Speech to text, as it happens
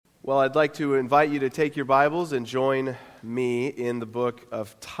Well, I'd like to invite you to take your Bibles and join me in the book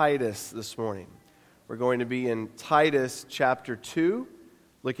of Titus this morning. We're going to be in Titus chapter 2,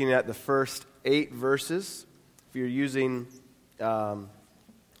 looking at the first 8 verses. If you're using, I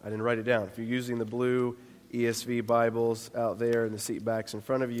didn't write it down. If you're using the blue ESV Bibles out there in the seat backs in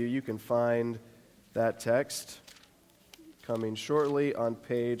front of you, you can find that text coming shortly on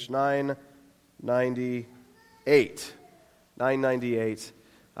page 998. 998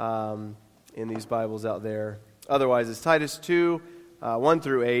 in these Bibles out there. Otherwise, it's Titus 2, 1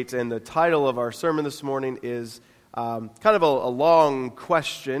 through 8, and the title of our sermon this morning is kind of a long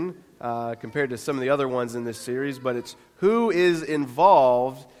question compared to some of the other ones in this series, but it's who is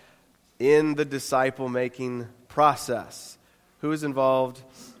involved in the disciple-making process? Who is involved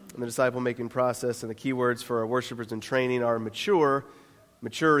in the disciple-making process? And the key words for our worshipers in training are mature,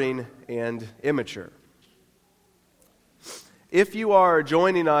 maturing, and immature. If you are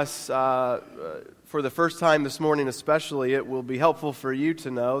joining us for the first time this morning especially, it will be helpful for you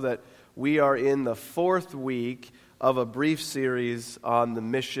to know that we are in the 4th week of a brief series on the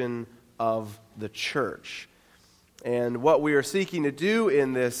mission of the church. And what we are seeking to do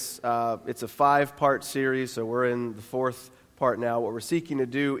in this, it's a 5-part series, so we're in the 4th part now. What we're seeking to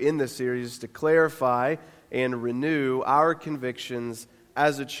do in this series is to clarify and renew our convictions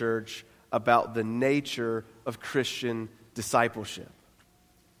as a church about the nature of Christian discipleship.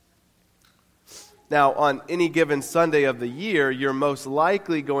 Now, on any given Sunday of the year, you're most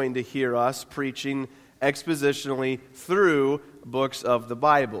likely going to hear us preaching expositionally through books of the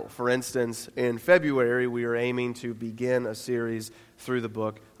Bible. For instance, in February, we are aiming to begin a series through the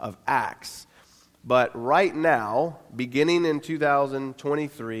book of Acts. But right now, beginning in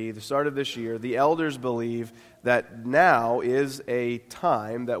 2023, the start of this year, the elders believe that now is a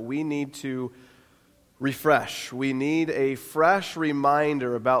time that we need to refresh. We need a fresh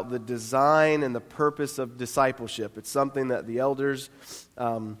reminder about the design and the purpose of discipleship. It's something that the elders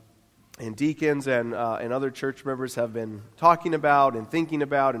and deacons and other church members have been talking about and thinking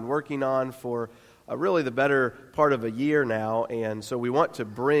about and working on for really the better part of a year now. And so we want to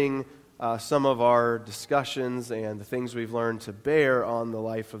bring some of our discussions and the things we've learned to bear on the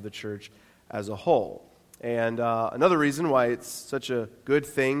life of the church as a whole. And another reason why it's such a good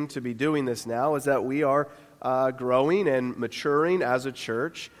thing to be doing this now is that we are growing and maturing as a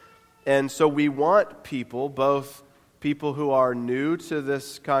church. And so we want people, both people who are new to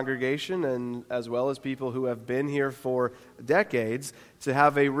this congregation and as well as people who have been here for decades, to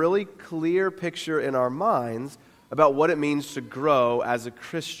have a really clear picture in our minds about what it means to grow as a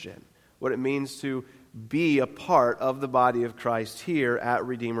Christian, what it means to be a part of the body of Christ here at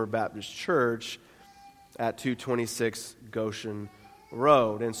Redeemer Baptist Church at 226 Goshen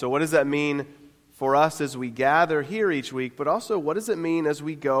Road. And so what does that mean for us as we gather here each week, but also what does it mean as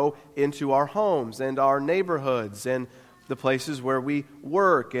we go into our homes and our neighborhoods and the places where we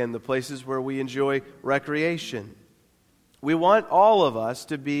work and the places where we enjoy recreation? We want all of us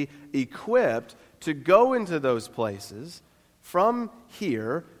to be equipped to go into those places from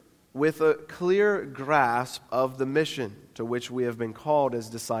here with a clear grasp of the mission to which we have been called as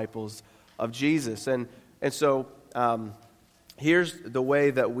disciples of Jesus. And so here's the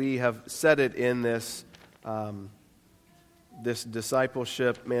way that we have said it in this this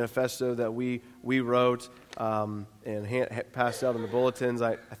discipleship manifesto that we wrote and passed out in the bulletins.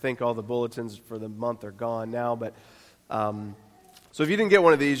 I think all the bulletins for the month are gone now, but so if you didn't get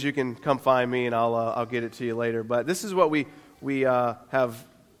one of these, you can come find me and I'll get it to you later. But this is what we have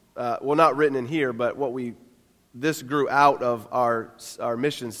well, not written in here, but this grew out of our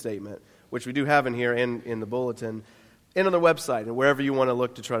mission statement, which we do have in here and in the bulletin and on the website and wherever you want to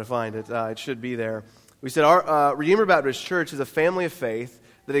look to try to find it. It should be there. We said our Redeemer Baptist Church is a family of faith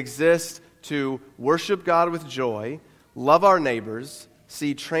that exists to worship God with joy, love our neighbors,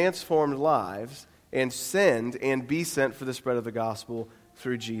 see transformed lives, and send and be sent for the spread of the gospel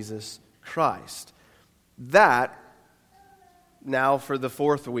through Jesus Christ. That, now for the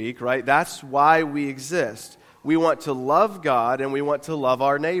 4th week, right? That's why we exist. We want to love God and we want to love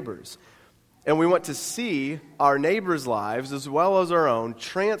our neighbors. And we want to see our neighbors' lives as well as our own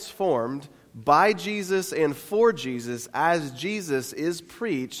transformed by Jesus and for Jesus as Jesus is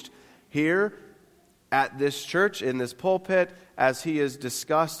preached here at this church, in this pulpit, as he is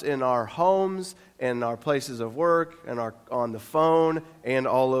discussed in our homes and our places of work and on the phone and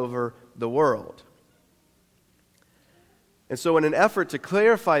all over the world. And so in an effort to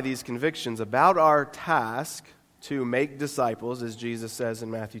clarify these convictions about our task to make disciples, as Jesus says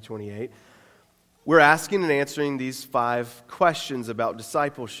in Matthew 28, we're asking and answering these 5 questions about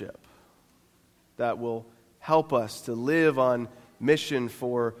discipleship that will help us to live on mission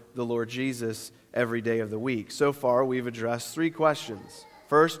for the Lord Jesus every day of the week. So far, we've addressed 3 questions.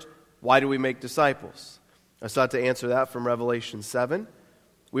 First, why do we make disciples? I sought to answer that from Revelation 7.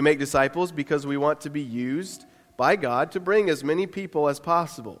 We make disciples because we want to be used by God to bring as many people as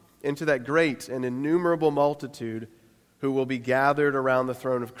possible into that great and innumerable multitude who will be gathered around the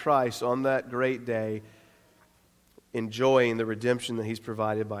throne of Christ on that great day, enjoying the redemption that He's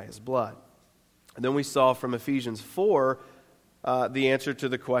provided by His blood. And then we saw from Ephesians 4 the answer to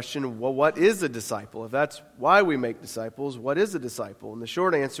the question, well, what is a disciple? If that's why we make disciples, what is a disciple? And the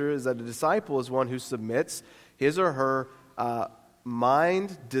short answer is that a disciple is one who submits his or her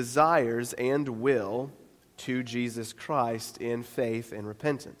mind, desires, and will to Jesus Christ in faith and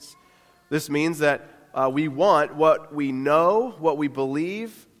repentance. This means that we want what we know, what we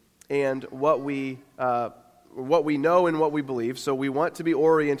believe, and what we know and what we believe. So we want to be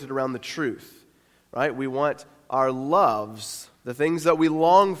oriented around the truth, right? We want our loves, the things that we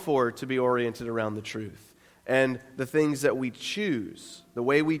long for, to be oriented around the truth. And the things that we choose, the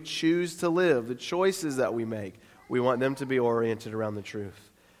way we choose to live, the choices that we make, we want them to be oriented around the truth.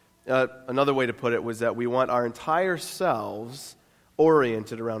 Another way to put it was that we want our entire selves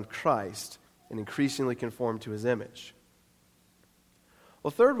oriented around Christ and increasingly conformed to His image.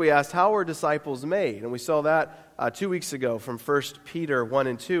 Well, third, we asked, how are disciples made? And we saw that 2 weeks ago from 1 Peter 1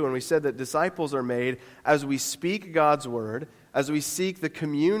 and 2, and we said that disciples are made as we speak God's word, as we seek the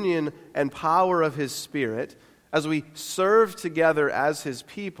communion and power of His Spirit, as we serve together as His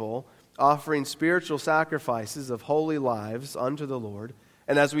people, offering spiritual sacrifices of holy lives unto the Lord,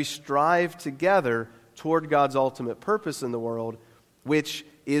 and as we strive together toward God's ultimate purpose in the world, which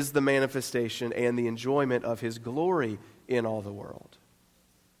is the manifestation and the enjoyment of His glory in all the world.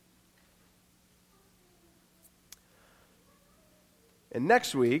 And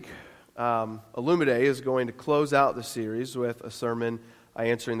next week, Illumide is going to close out the series with a sermon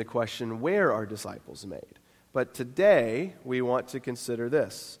answering the question, where are disciples made? But today, we want to consider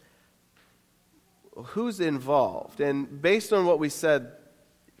this. Who's involved? And based on what we said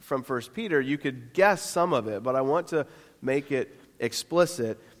from 1 Peter, you could guess some of it, but I want to make it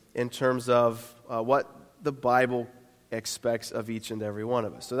explicit in terms of what the Bible expects of each and every one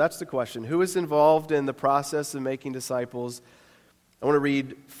of us. So that's the question. Who is involved in the process of making disciples? I want to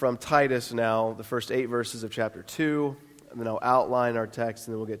read from Titus now, the first 8 verses of chapter 2, and then I'll outline our text,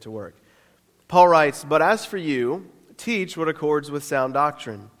 and then we'll get to work. Paul writes, "But as for you, teach what accords with sound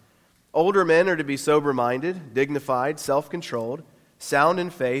doctrine. Older men are to be sober-minded, dignified, self-controlled, sound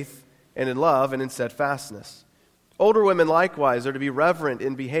in faith, and in love, and in steadfastness. Older women likewise are to be reverent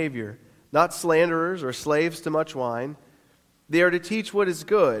in behavior, not slanderers or slaves to much wine. They are to teach what is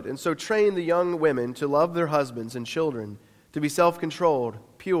good, and so train the young women to love their husbands and children, to be self-controlled,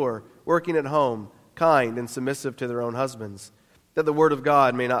 pure, working at home, kind, and submissive to their own husbands, that the word of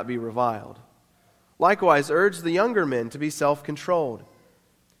God may not be reviled. Likewise, urge the younger men to be self-controlled.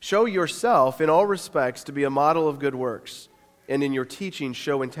 Show yourself in all respects to be a model of good works, and in your teaching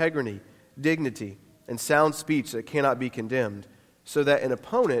show integrity, dignity, and sound speech that cannot be condemned, so that an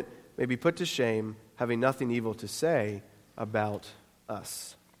opponent may be put to shame, having nothing evil to say about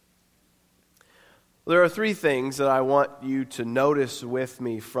us." There are 3 things that I want you to notice with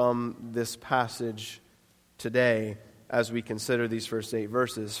me from this passage today as we consider these first 8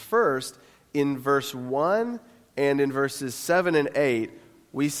 verses. First, in verse 1 and in verses 7 and 8,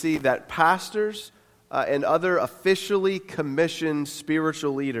 we see that pastors and other officially commissioned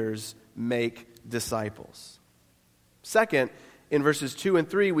spiritual leaders make disciples. Second, in verses 2 and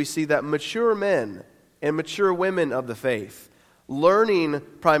 3, we see that mature men and mature women of the faith, learning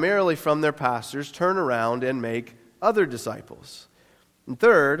primarily from their pastors, turn around and make other disciples. And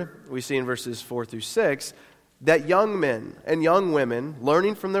third, we see in verses 4 through 6 that young men and young women,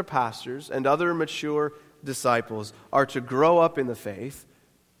 learning from their pastors and other mature disciples, are to grow up in the faith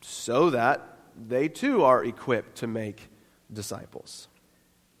so that they too are equipped to make disciples.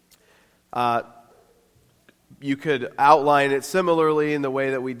 You could outline it similarly in the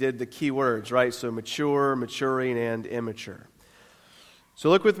way that we did the key words, right? So mature, maturing, and immature. So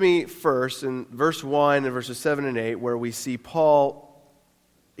look with me first in verse 1 and verses 7 and 8, where we see Paul,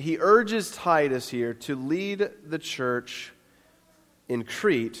 he urges Titus here to lead the church in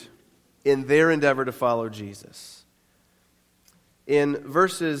Crete in their endeavor to follow Jesus. In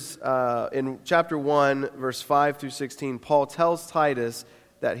chapter 1, verse 5 through 16, Paul tells Titus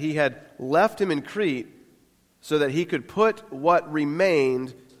that he had left him in Crete so that he could put what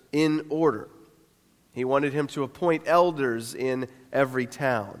remained in order. He wanted him to appoint elders in every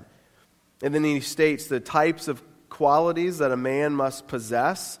town. And then he states the types of qualities that a man must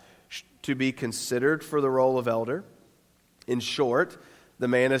possess to be considered for the role of elder. In short, the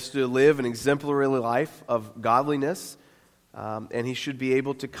man is to live an exemplary life of godliness, and he should be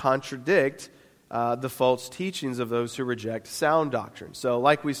able to contradict the false teachings of those who reject sound doctrine. So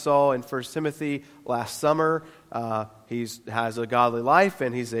like we saw in 1 Timothy last summer, he has a godly life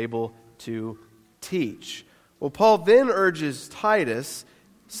and he's able to teach. Well, Paul then urges Titus,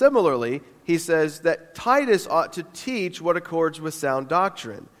 similarly, he says that Titus ought to teach what accords with sound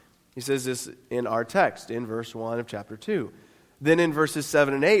doctrine. He says this in our text, in verse 1 of chapter 2. Then in verses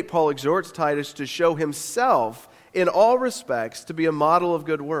 7 and 8, Paul exhorts Titus to show himself in all respects to be a model of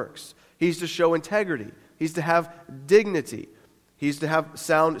good works. He's to show integrity. He's to have dignity. He's to have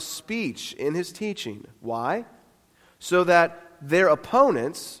sound speech in his teaching. Why? So that their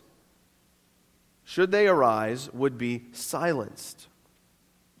opponents, should they arise, would be silenced.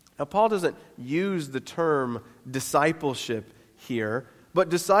 Now, Paul doesn't use the term discipleship here, but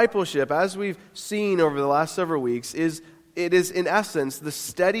discipleship, as we've seen over the last several weeks, is in essence the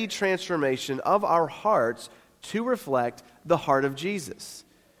steady transformation of our hearts to reflect the heart of Jesus.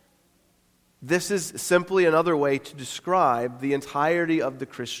 This is simply another way to describe the entirety of the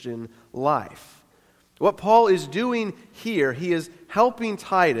Christian life. What Paul is doing here, he is helping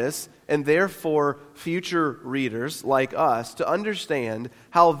Titus, and therefore future readers like us, to understand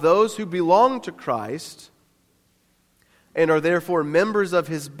how those who belong to Christ and are therefore members of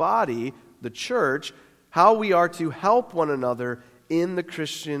his body, the church, how we are to help one another in the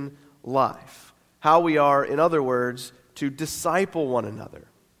Christian life. How we are, in other words, to disciple one another.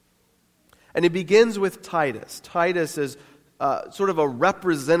 And it begins with Titus. Titus is sort of a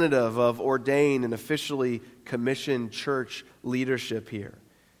representative of ordained and officially commissioned church leadership here.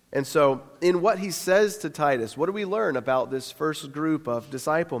 And so, in what he says to Titus, what do we learn about this first group of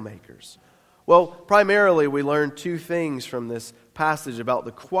disciple makers? Well, primarily we learn two things from this passage about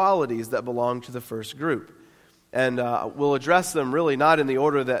the qualities that belong to the first group. And we'll address them really not in the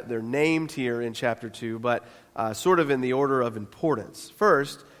order that they're named here in chapter 2, but sort of in the order of importance.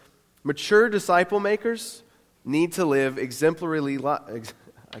 First, mature disciple makers need to live exemplary lives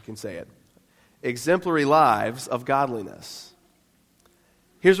of godliness.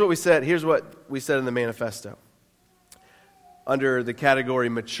 Here's what we said in the manifesto. Under the category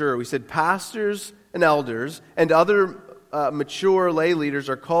mature, we said pastors and elders and other mature lay leaders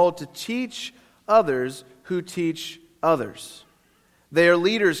are called to teach others who teach others. They are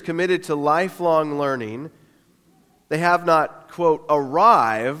leaders committed to lifelong learning. They have not, quote,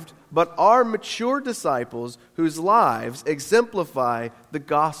 arrived, but are mature disciples whose lives exemplify the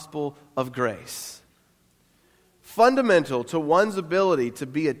gospel of grace. Fundamental to one's ability to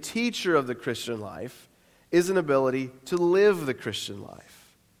be a teacher of the Christian life is an ability to live the Christian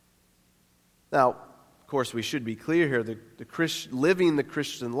life. Now, of course, we should be clear here that living the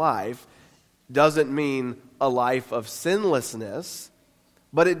Christian life doesn't mean a life of sinlessness,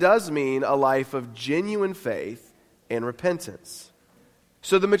 but it does mean a life of genuine faith and repentance.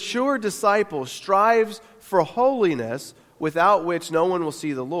 So the mature disciple strives for holiness, without which no one will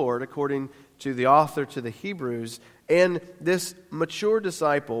see the Lord, according to the author to the Hebrews. And this mature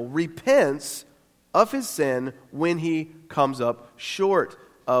disciple repents of his sin when he comes up short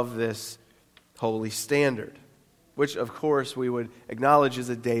of this holy standard, which of course we would acknowledge is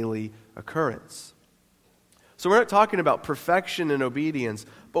a daily occurrence. So we're not talking about perfection and obedience,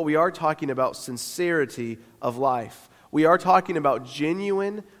 but we are talking about sincerity of life. We are talking about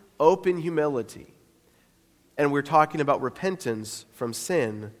genuine, open humility. And we're talking about repentance from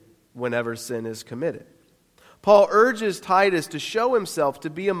sin whenever sin is committed. Paul urges Titus to show himself to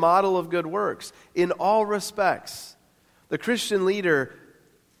be a model of good works in all respects. The Christian leader,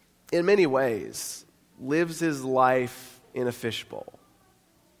 in many ways, lives his life in a fishbowl,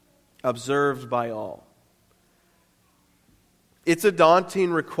 observed by all. It's a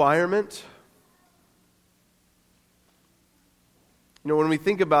daunting requirement. You know, when we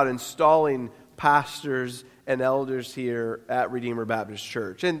think about installing pastors and elders here at Redeemer Baptist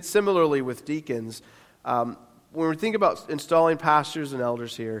Church, and similarly with deacons, when we think about installing pastors and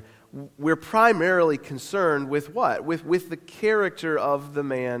elders here, we're primarily concerned with what? With the character of the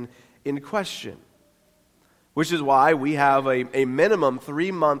man in question. Which is why we have a minimum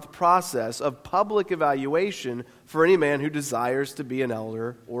 3-month process of public evaluation for any man who desires to be an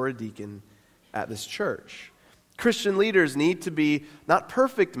elder or a deacon at this church. Christian leaders need to be not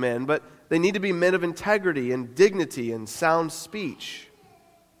perfect men, but they need to be men of integrity and dignity and sound speech.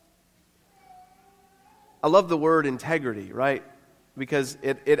 I love the word integrity, right? Because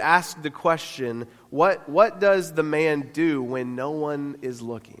it asks the question, what does the man do when no one is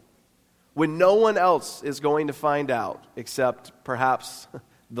looking? When no one else is going to find out, except perhaps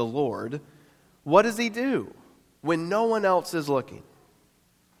the Lord, what does he do? when no one else is looking.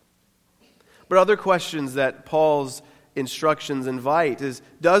 But other questions that Paul's instructions invite is,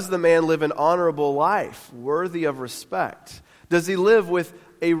 does the man live an honorable life, worthy of respect? Does he live with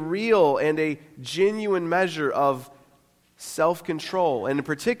a real and a genuine measure of self-control? And in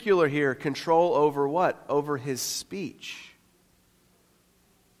particular here, control over what? Over his speech.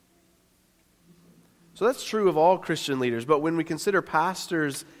 So that's true of all Christian leaders. But when we consider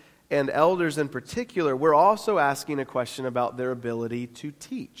pastors and elders in particular, we're also asking a question about their ability to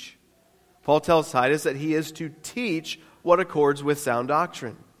teach. Paul tells Titus that he is to teach what accords with sound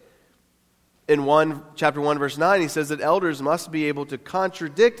doctrine. In chapter 1, verse 9, he says that elders must be able to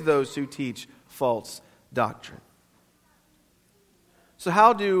contradict those who teach false doctrine. So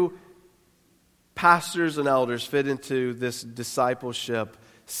how do pastors and elders fit into this discipleship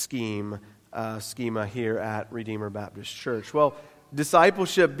schema here at Redeemer Baptist Church? Well,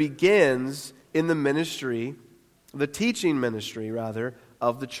 discipleship begins in the ministry, the teaching ministry, rather,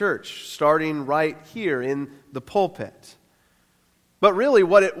 of the church, starting right here in the pulpit. But really,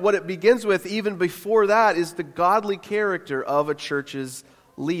 what it begins with, even before that, is the godly character of a church's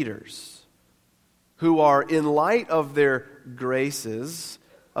leaders, who are, in light of their graces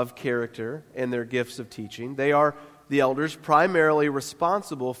of character and their gifts of teaching, they are, the elders, primarily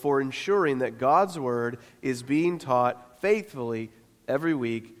responsible for ensuring that God's Word is being taught faithfully every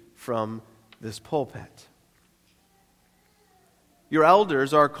week from this pulpit. Your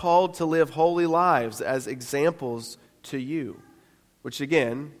elders are called to live holy lives as examples to you, which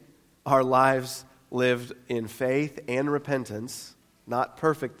again are lives lived in faith and repentance, not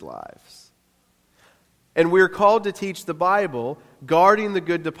perfect lives. And we're called to teach the Bible, guarding the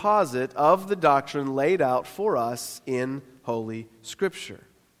good deposit of the doctrine laid out for us in Holy Scripture.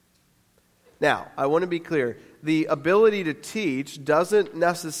 Now, I want to be clear. The ability to teach doesn't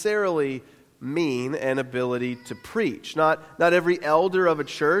necessarily mean an ability to preach. Not every elder of a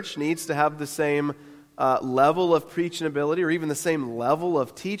church needs to have the same level of preaching ability or even the same level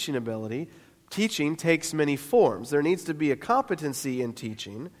of teaching ability. Teaching takes many forms. There needs to be a competency in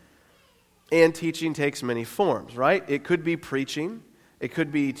teaching, and teaching takes many forms, right? It could be preaching. It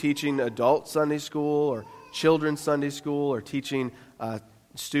could be teaching adult Sunday school or children's Sunday school or teaching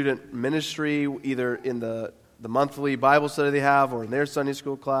student ministry, either in the monthly Bible study they have or in their Sunday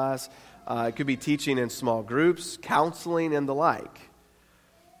school class. It could be teaching in small groups, counseling, and the like.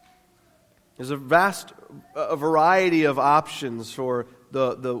 There's a vast variety of options for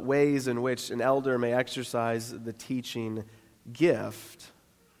the ways in which an elder may exercise the teaching gift.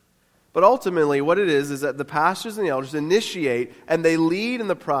 But ultimately, what it is that the pastors and the elders initiate and they lead in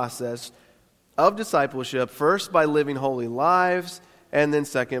the process of discipleship, first by living holy lives, and then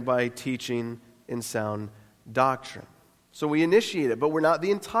second by teaching in sound doctrine. So we initiate it, but we're not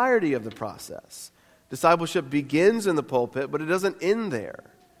the entirety of the process. Discipleship begins in the pulpit, but it doesn't end there,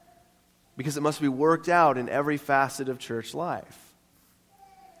 because it must be worked out in every facet of church life.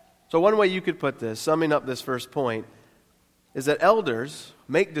 So one way you could put this, summing up this first point, is that elders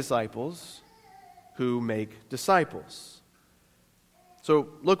make disciples who make disciples. So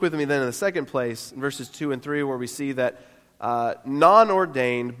look with me then in the second place, in verses 2 and 3, where we see that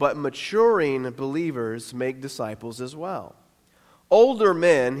non-ordained but maturing believers make disciples as well. Older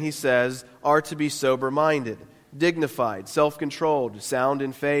men, he says, are to be sober-minded, dignified, self-controlled, sound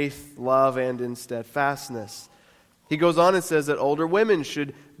in faith, love, and in steadfastness. He goes on and says that older women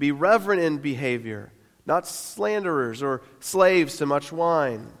should be reverent in behavior, not slanderers or slaves to much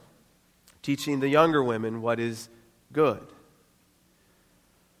wine, teaching the younger women what is good.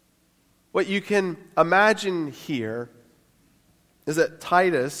 What you can imagine here is that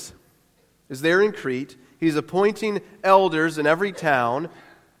Titus is there in Crete. He's appointing elders in every town,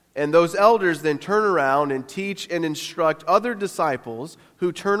 and those elders then turn around and teach and instruct other disciples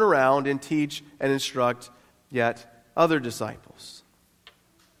who turn around and teach and instruct yet other disciples,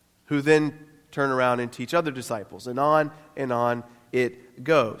 who then turn around and teach other disciples, and on it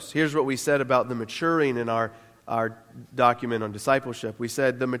goes. Here's what we said about the maturing in our document on discipleship. We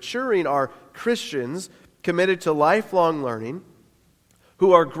said the maturing are Christians committed to lifelong learning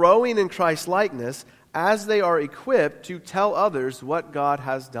who are growing in Christ-likeness as they are equipped to tell others what God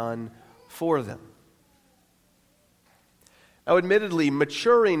has done for them. Now, admittedly,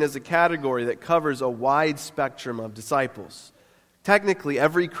 maturing is a category that covers a wide spectrum of disciples. Technically,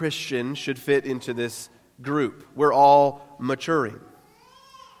 every Christian should fit into this group. We're all maturing.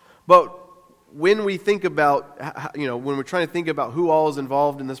 But when we think about, when we're trying to think about who all is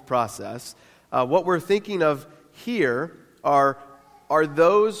involved in this process, what we're thinking of here are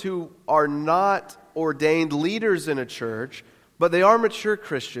those who are not ordained leaders in a church, but they are mature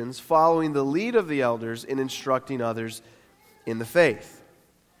Christians following the lead of the elders in instructing others in the faith.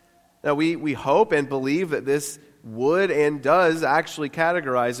 Now, we hope and believe that this would and does actually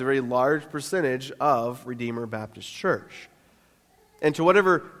categorize a very large percentage of Redeemer Baptist Church. And to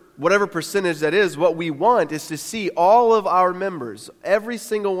whatever percentage that is, what we want is to see all of our members, every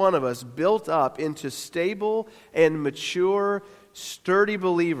single one of us, built up into stable and mature, sturdy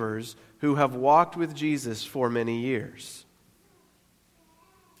believers who have walked with Jesus for many years.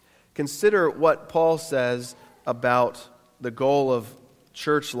 Consider what Paul says about the goal of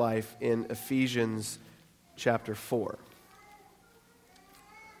church life in Ephesians chapter 4.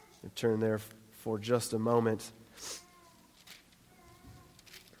 We'll turn there for just a moment.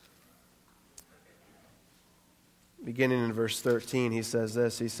 Beginning in verse 13, he says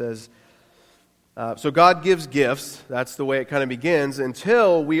this. He says, so God gives gifts. That's the way it kind of begins.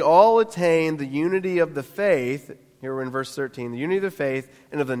 Until we all attain the unity of the faith. Here we're in verse 13. The unity of the faith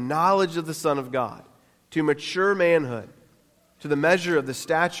and of the knowledge of the Son of God. To mature manhood. To the measure of the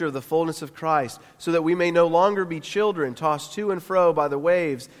stature of the fullness of Christ, so that we may no longer be children, tossed to and fro by the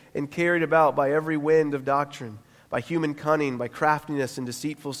waves, and carried about by every wind of doctrine, by human cunning, by craftiness and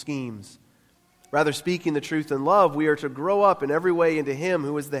deceitful schemes. Rather, speaking the truth in love, we are to grow up in every way into Him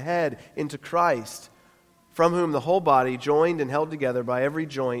who is the head, into Christ, from whom the whole body, joined and held together by every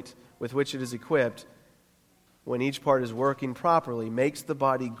joint with which it is equipped, when each part is working properly, makes the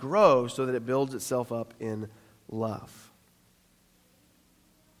body grow so that it builds itself up in love.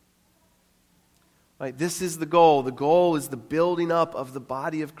 Right, this is the goal. The goal is the building up of the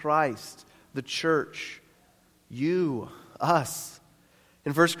body of Christ, the church, you, us.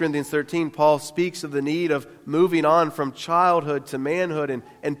 In 1 Corinthians 13, Paul speaks of the need of moving on from childhood to manhood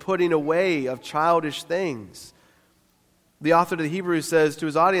and putting away of childish things. The author of the Hebrews says to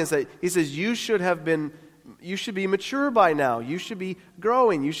his audience that he says, you should be mature by now. You should be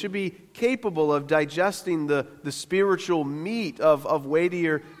growing. You should be capable of digesting the spiritual meat of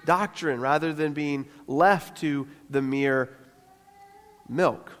weightier doctrine rather than being left to the mere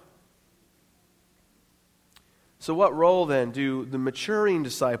milk. So what role then do the maturing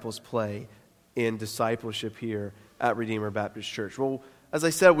disciples play in discipleship here at Redeemer Baptist Church? Well, as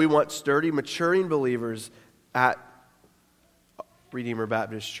I said, we want sturdy, maturing believers at Redeemer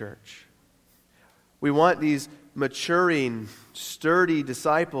Baptist Church. We want these maturing, sturdy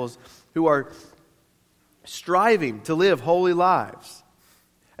disciples who are striving to live holy lives.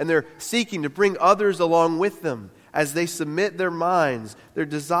 And they're seeking to bring others along with them as they submit their minds, their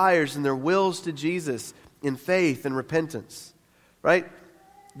desires, and their wills to Jesus in faith and repentance. Right?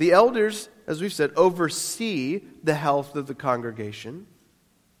 The elders, as we've said, oversee the health of the congregation.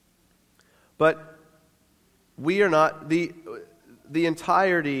 But we are not the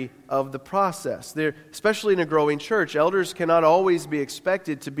entirety of the process. Especially in a growing church, elders cannot always be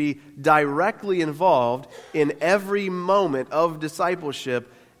expected to be directly involved in every moment of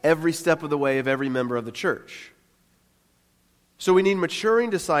discipleship, every step of the way of every member of the church. So we need maturing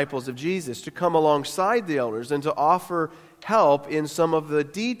disciples of Jesus to come alongside the elders and to offer help in some of the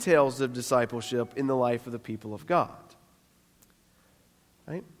details of discipleship in the life of the people of God.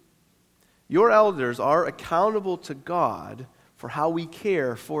 Right? Your elders are accountable to God for how we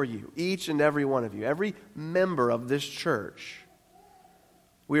care for you, each and every one of you, every member of this church.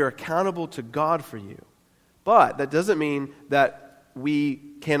 We are accountable to God for you. But that doesn't mean that we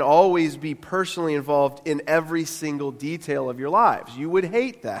can always be personally involved in every single detail of your lives. You would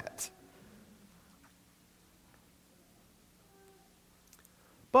hate that.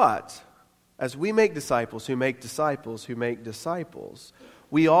 But as we make disciples who make disciples who make disciples,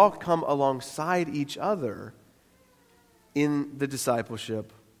 we all come alongside each other in the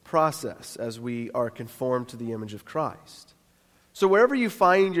discipleship process as we are conformed to the image of Christ. So wherever you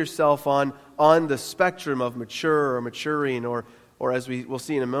find yourself on the spectrum of mature or maturing or as we will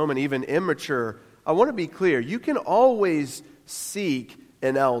see in a moment, even immature, I want to be clear. You can always seek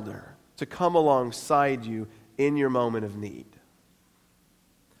an elder to come alongside you in your moment of need.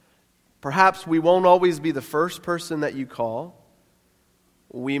 Perhaps we won't always be the first person that you call.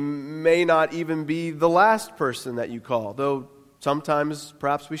 We may not even be the last person that you call, though sometimes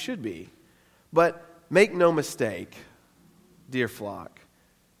perhaps we should be. But make no mistake, dear flock,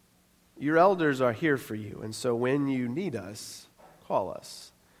 your elders are here for you, and so when you need us, call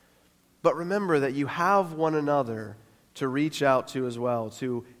us. But remember that you have one another to reach out to as well,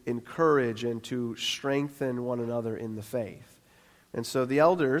 to encourage and to strengthen one another in the faith. And so the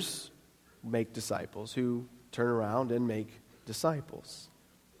elders make disciples who turn around and make disciples.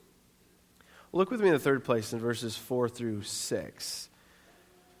 Look with me in the third place in verses 4 through 6.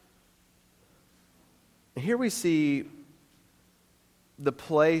 And here we see the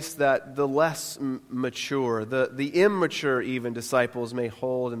place that the less mature, the immature even disciples may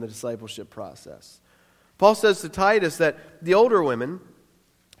hold in the discipleship process. Paul says to Titus that the older women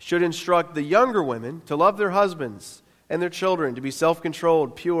should instruct the younger women to love their husbands and their children, to be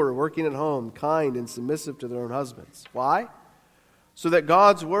self-controlled, pure, working at home, kind, and submissive to their own husbands. Why? So that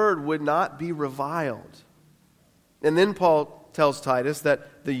God's word would not be reviled. And then Paul tells Titus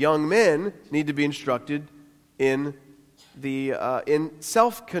that the young men need to be instructed in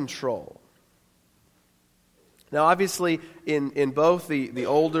self-control. Now, obviously, in both the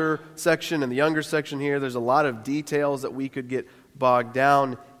older section and the younger section here, there's a lot of details that we could get bogged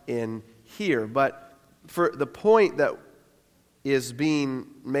down in here. But for the point that is being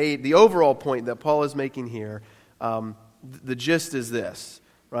made, the overall point that Paul is making here, the gist is this,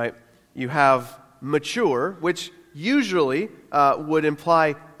 right? You have mature, which usually would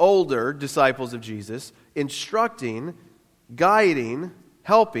imply older disciples of Jesus, instructing, guiding,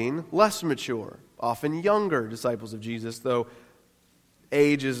 helping less mature, often younger disciples of Jesus, though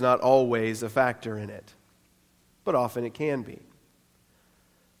age is not always a factor in it, but often it can be.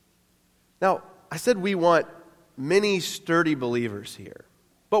 Now, I said we want many sturdy believers here,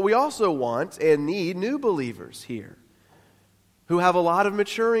 but we also want and need new believers here who have a lot of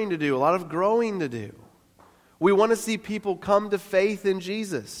maturing to do, a lot of growing to do. We want to see people come to faith in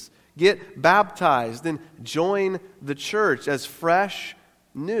Jesus, get baptized, and join the church as fresh,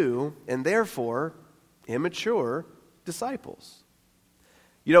 new, and therefore immature disciples.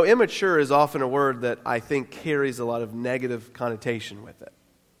 You know, immature is often a word that I think carries a lot of negative connotation with it.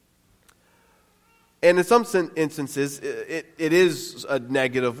 And in some instances, it is a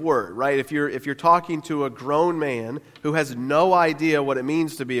negative word, right? If you're talking to a grown man who has no idea what it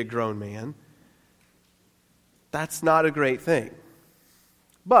means to be a grown man, that's not a great thing.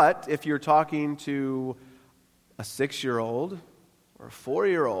 But if you're talking to a 6-year-old or a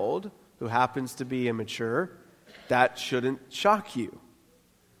 4-year-old who happens to be immature, that shouldn't shock you.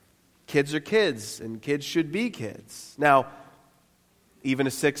 Kids are kids, and kids should be kids. Now, even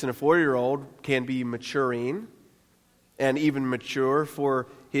a 6 and a 4-year-old can be maturing and even mature for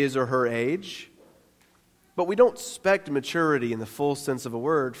his or her age. But we don't expect maturity in the full sense of a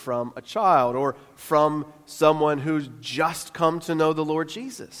word from a child or from someone who's just come to know the Lord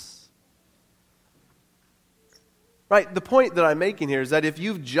Jesus. Right? The point that I'm making here is that if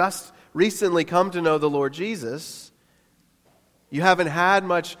you've just recently come to know the Lord Jesus, you haven't had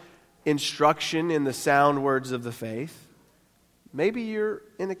much instruction in the sound words of the faith, maybe you're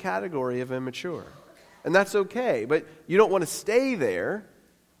in the category of immature. And that's okay, but you don't want to stay there.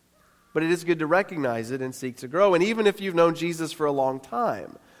 But it is good to recognize it and seek to grow. And even if you've known Jesus for a long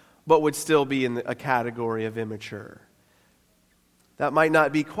time, but would still be in a category of immature, that might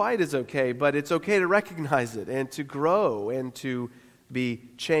not be quite as okay, but it's okay to recognize it and to grow and to be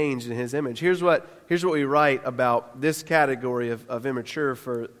changed in His image. Here's what we write about this category of immature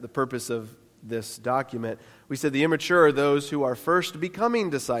for the purpose of this document. We said the immature are those who are first becoming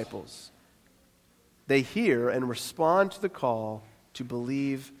disciples. They hear and respond to the call to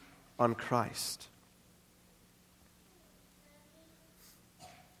believe on Christ.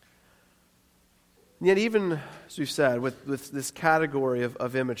 And yet even, as we've said, with this category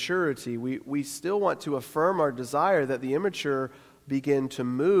of immaturity, we still want to affirm our desire that the immature begin to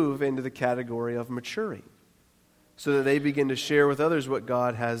move into the category of maturing, so that they begin to share with others what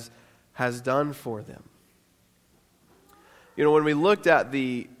God has done for them. You know, when we looked at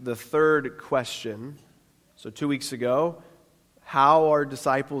the third question, so 2 weeks ago, how are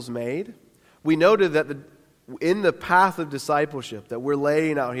disciples made? We noted that in the path of discipleship that we're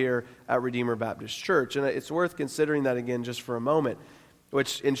laying out here at Redeemer Baptist Church, and it's worth considering that again just for a moment,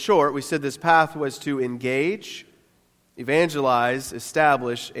 which in short, we said this path was to engage, evangelize,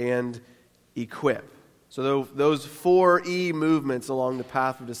 establish, and equip. So those 4 E movements along the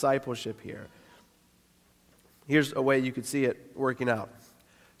path of discipleship here. Here's a way you could see it working out.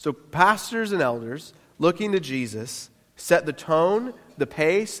 So pastors and elders looking to Jesus set the tone, the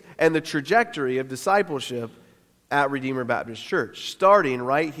pace, and the trajectory of discipleship at Redeemer Baptist Church, starting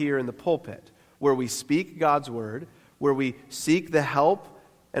right here in the pulpit, where we speak God's word, where we seek the help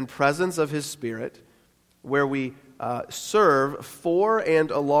and presence of His Spirit, where we serve for and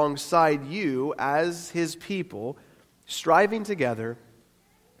alongside you as His people, striving together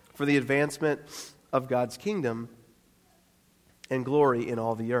for the advancement of God's kingdom and glory in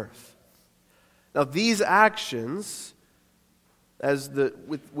all the earth. Now, these actions,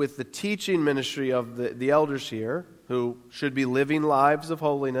 with the teaching ministry of the elders here, who should be living lives of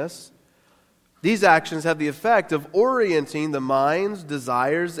holiness, These actions have the effect of orienting the minds,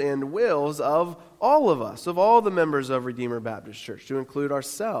 desires, and wills of all of us, of all the members of Redeemer Baptist Church, to include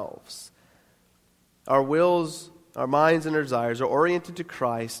ourselves. Our wills, our minds, and our desires are oriented to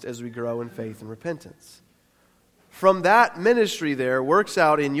Christ as we grow in faith and repentance. From that ministry there works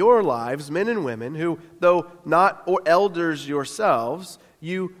out in your lives men and women who, though not elders yourselves,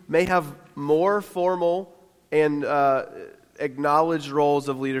 you may have more formal and acknowledged roles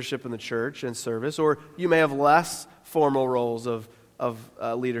of leadership in the church and service, or you may have less formal roles of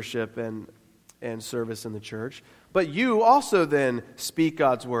leadership and service in the church. But you also then speak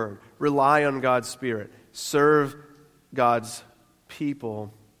God's word, rely on God's Spirit, serve God's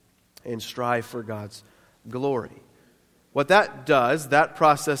people, and strive for God's glory. What that does, that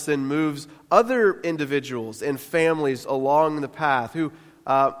process then moves other individuals and families along the path who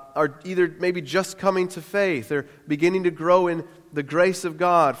are either maybe just coming to faith or beginning to grow in the grace of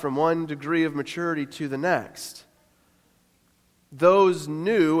God from one degree of maturity to the next. Those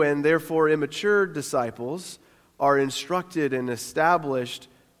new and therefore immature disciples are instructed and established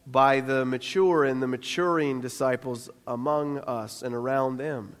by the mature and the maturing disciples among us and around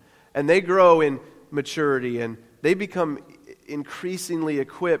them. And they grow in maturity and they become increasingly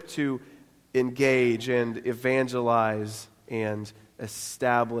equipped to engage and evangelize and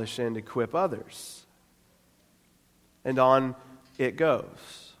establish and equip others. And on it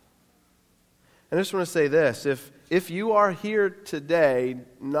goes. And I just want to say this, if you are here today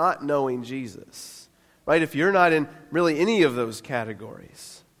not knowing Jesus, right, if you're not in really any of those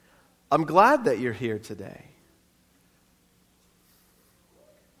categories, I'm glad that you're here today.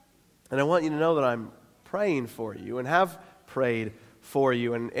 And I want you to know that I'm praying for you and have prayed for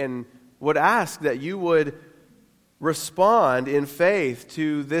you and would ask that you would respond in faith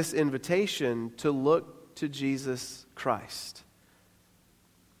to this invitation to look to Jesus Christ.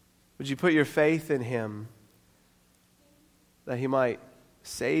 Would you put your faith in Him that He might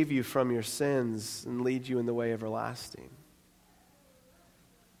save you from your sins and lead you in the way everlasting?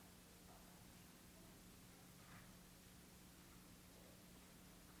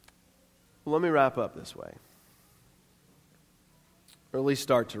 Well, let me wrap up this way. Or at least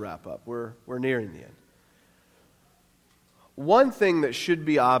start to wrap up. We're nearing the end. One thing that should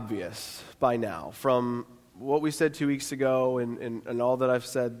be obvious by now from what we said 2 weeks ago and all that I've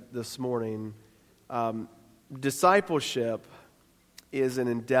said this morning, discipleship is an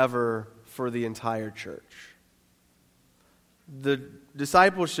endeavor for the entire church. The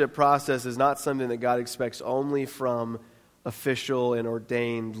discipleship process is not something that God expects only from official and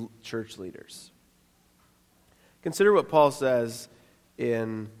ordained church leaders. Consider what Paul says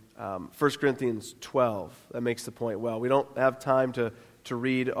in 1 Corinthians 12. That makes the point well. We don't have time to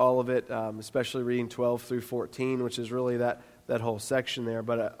read all of it, especially reading 12 through 14, which is really that whole section there.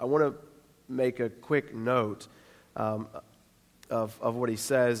 But I want to make a quick note of what he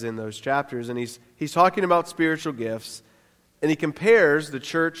says in those chapters. And he's talking about spiritual gifts, and he compares the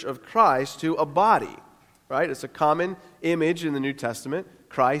church of Christ to a body. Right? It's a common image in the New Testament.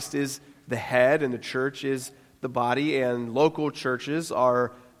 Christ is the head and the church is the body, and local churches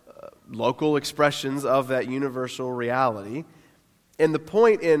are local expressions of that universal reality. And the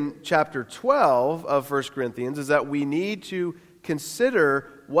point in chapter 12 of 1 Corinthians is that we need to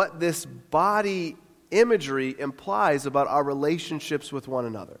consider what this body imagery implies about our relationships with one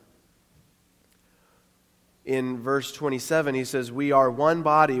another. In verse 27, he says, "We are one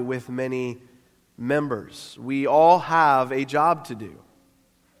body with many members. We all have a job to do.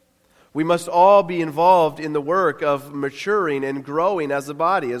 We must all be involved in the work of maturing and growing as a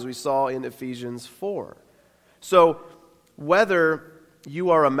body, as we saw in Ephesians 4. So, whether you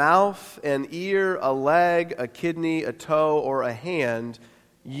are a mouth, an ear, a leg, a kidney, a toe, or a hand,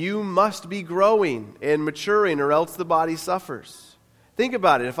 you must be growing and maturing, or else the body suffers. Think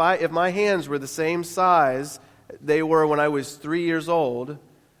about it. If my hands were the same size they were when I was 3 years old,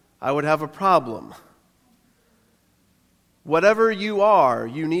 I would have a problem. Whatever you are,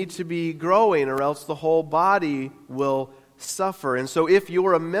 you need to be growing, or else the whole body will suffer. And so if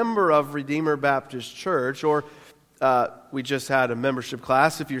you're a member of Redeemer Baptist Church, or we just had a membership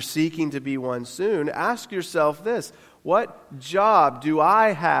class, if you're seeking to be one soon, ask yourself this: what job do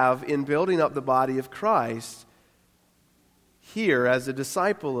I have in building up the body of Christ here as a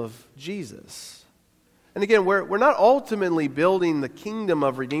disciple of Jesus? And again, we're not ultimately building the kingdom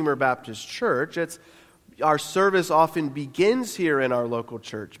of Redeemer Baptist Church. Our service often begins here in our local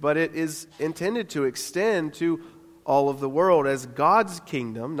church, but it is intended to extend to all of the world as God's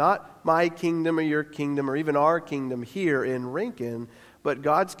kingdom, not my kingdom or your kingdom or even our kingdom here in Rincon, but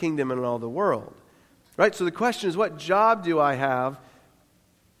God's kingdom in all the world. Right? So the question is, what job do I have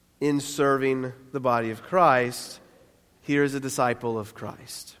in serving the body of Christ, here is a disciple of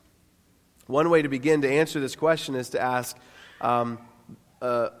Christ? One way to begin to answer this question is to ask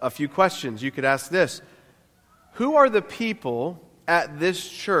a few questions. You could ask this: who are the people at this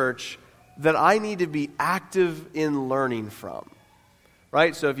church that I need to be active in learning from?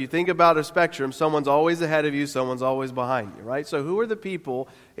 Right? So if you think about a spectrum, someone's always ahead of you, someone's always behind you, right? So who are the people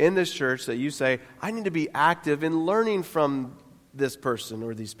in this church that you say, I need to be active in learning from this person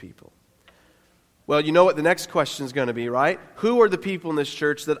or these people? Well, you know what the next question is going to be, right? Who are the people in this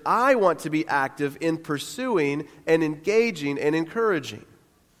church that I want to be active in pursuing and engaging and encouraging?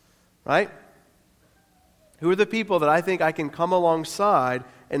 Right? Who are the people that I think I can come alongside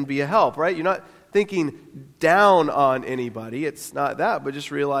and be a help, right? You're not thinking down on anybody. It's not that, but just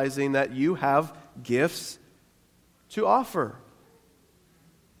realizing that you have gifts to offer.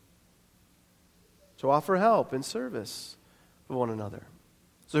 To offer help and service of one another.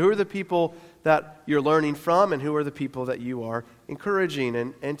 So who are the people that you're learning from, and who are the people that you are encouraging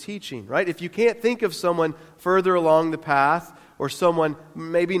and teaching, right? If you can't think of someone further along the path, or someone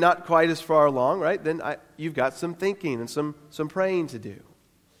maybe not quite as far along, right, then you've got some thinking and some praying to do.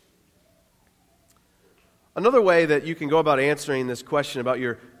 Another way that you can go about answering this question about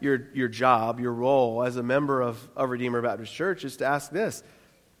your job, your role as a member of Redeemer Baptist Church is to ask this: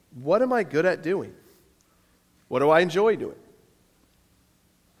 what am I good at doing? What do I enjoy doing?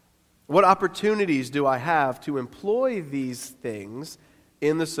 What opportunities do I have to employ these things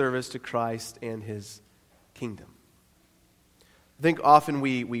in the service to Christ and His kingdom? I think often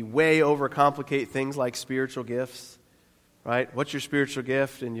we way overcomplicate things like spiritual gifts. Right? What's your spiritual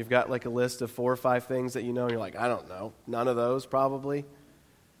gift? And you've got like a list of 4 or 5 things that you know, and you're like, I don't know. None of those, probably.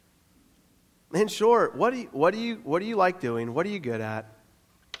 In short, what do you like doing? What are you good at?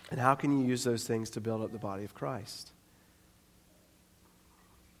 And how can you use those things to build up the body of Christ?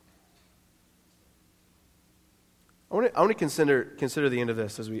 I want to consider the end of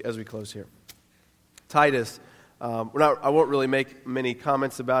this as we close here. Titus. I won't really make many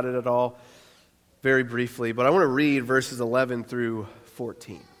comments about it at all. Very briefly, but I want to read verses 11 through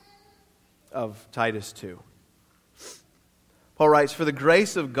 14 of Titus 2. Paul writes, "For the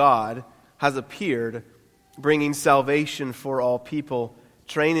grace of God has appeared, bringing salvation for all people,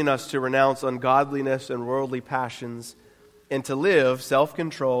 training us to renounce ungodliness and worldly passions, and to live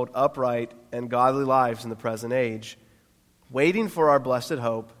self-controlled, upright, and godly lives in the present age, waiting for our blessed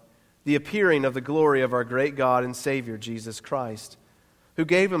hope, the appearing of the glory of our great God and Savior, Jesus Christ, who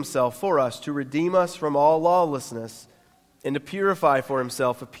gave Himself for us to redeem us from all lawlessness and to purify for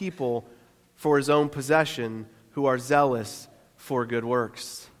Himself a people for His own possession who are zealous for good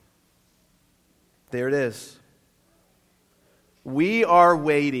works." There it is. We are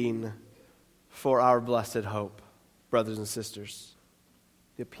waiting for our blessed hope, brothers and sisters,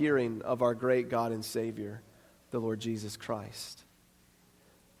 the appearing of our great God and Savior, the Lord Jesus Christ.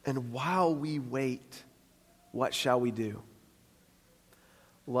 And while we wait, what shall we do?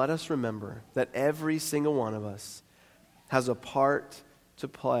 Let us remember that every single one of us has a part to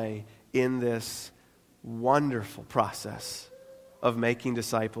play in this wonderful process of making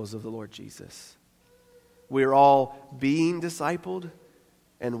disciples of the Lord Jesus. We're all being discipled,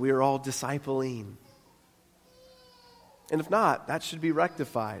 and we're all discipling. And if not, that should be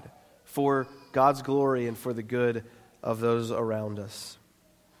rectified for God's glory and for the good of those around us.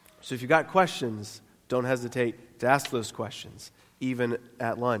 So if you've got questions, don't hesitate to ask those questions, even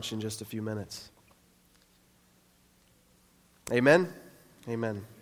at lunch in just a few minutes. Amen? Amen.